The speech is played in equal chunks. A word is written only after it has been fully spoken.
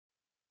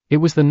It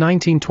was the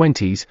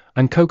 1920s,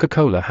 and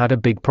Coca-Cola had a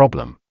big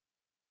problem.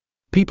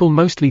 People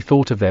mostly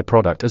thought of their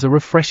product as a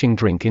refreshing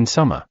drink in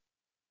summer.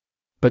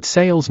 But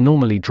sales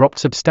normally dropped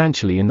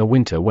substantially in the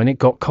winter when it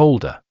got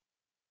colder.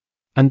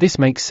 And this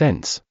makes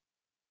sense.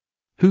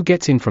 Who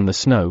gets in from the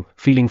snow,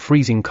 feeling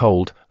freezing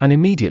cold, and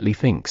immediately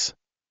thinks,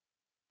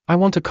 "I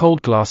want a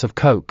cold glass of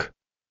Coke"?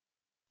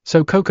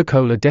 So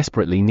Coca-Cola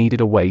desperately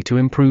needed a way to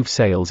improve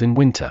sales in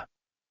winter.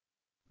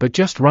 But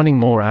just running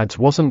more ads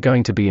wasn't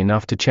going to be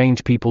enough to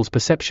change people's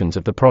perceptions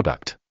of the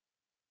product.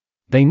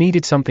 They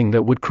needed something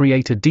that would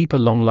create a deeper,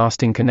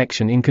 long-lasting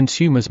connection in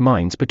consumers'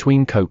 minds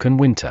between Coke and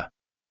winter.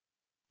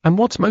 And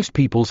what's most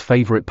people's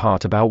favorite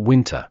part about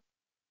winter?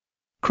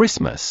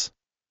 Christmas.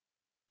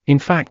 In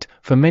fact,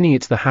 for many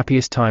it's the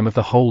happiest time of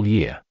the whole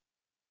year.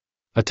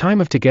 A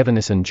time of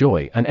togetherness and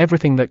joy, and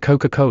everything that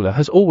Coca-Cola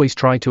has always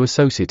tried to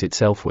associate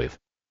itself with.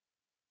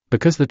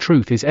 Because the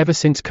truth is, ever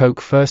since Coke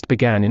first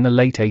began in the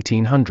late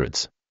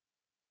 1800s,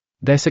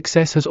 their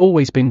success has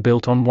always been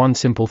built on one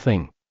simple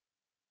thing.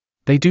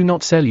 They do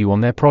not sell you on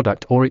their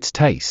product or its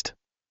taste.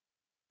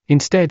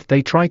 Instead,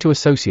 they try to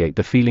associate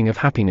the feeling of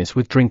happiness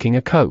with drinking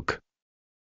a Coke.